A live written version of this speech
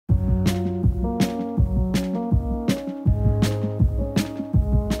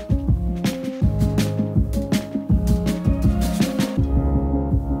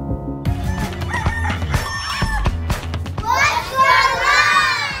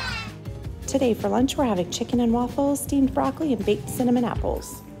Today for lunch, we're having chicken and waffles, steamed broccoli, and baked cinnamon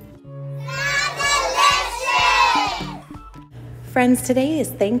apples. Friends, today is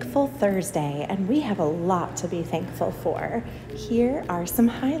Thankful Thursday, and we have a lot to be thankful for. Here are some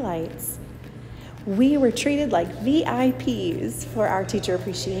highlights. We were treated like VIPs for our Teacher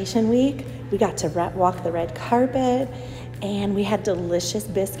Appreciation Week. We got to walk the red carpet, and we had delicious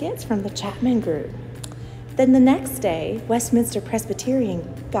biscuits from the Chapman Group. Then the next day, Westminster Presbyterian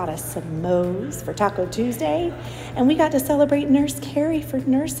got us some Moe's for Taco Tuesday, and we got to celebrate Nurse Carrie for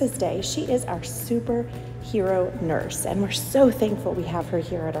Nurses Day. She is our superhero nurse, and we're so thankful we have her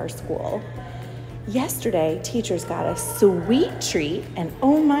here at our school. Yesterday, teachers got a sweet treat, and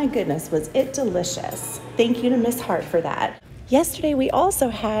oh my goodness, was it delicious. Thank you to Miss Hart for that. Yesterday, we also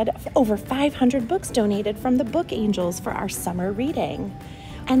had over 500 books donated from the Book Angels for our summer reading.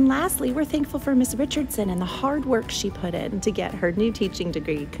 And lastly, we're thankful for Miss Richardson and the hard work she put in to get her new teaching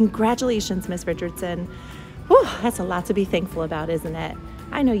degree. Congratulations, Miss Richardson. Whew, that's a lot to be thankful about, isn't it?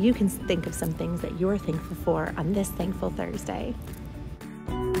 I know you can think of some things that you're thankful for on this Thankful Thursday.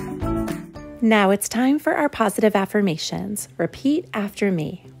 Now it's time for our positive affirmations. Repeat after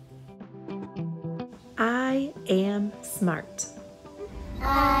me. I am smart.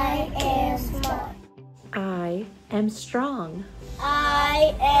 I am smart. I am strong.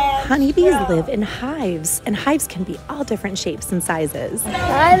 I am Honeybees strong. live in hives, and hives can be all different shapes and sizes.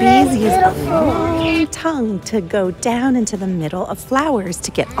 Bees Use a long tongue to go down into the middle of flowers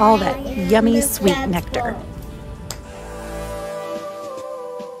to get all that yummy sweet nectar.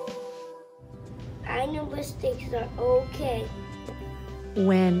 I know mistakes are okay.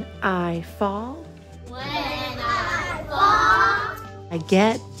 When I fall, I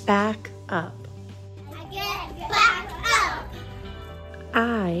get back up.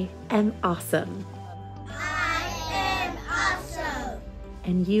 I am awesome.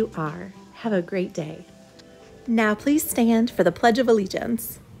 And you are. Have a great day. Now please stand for the Pledge of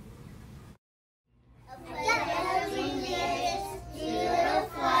Allegiance.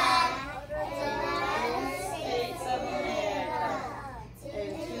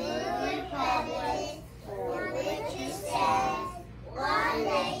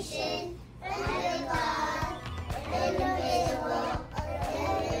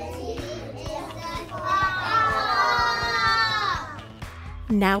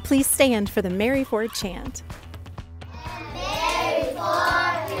 Now please stand for the Mary Ford chant. Mary Ford.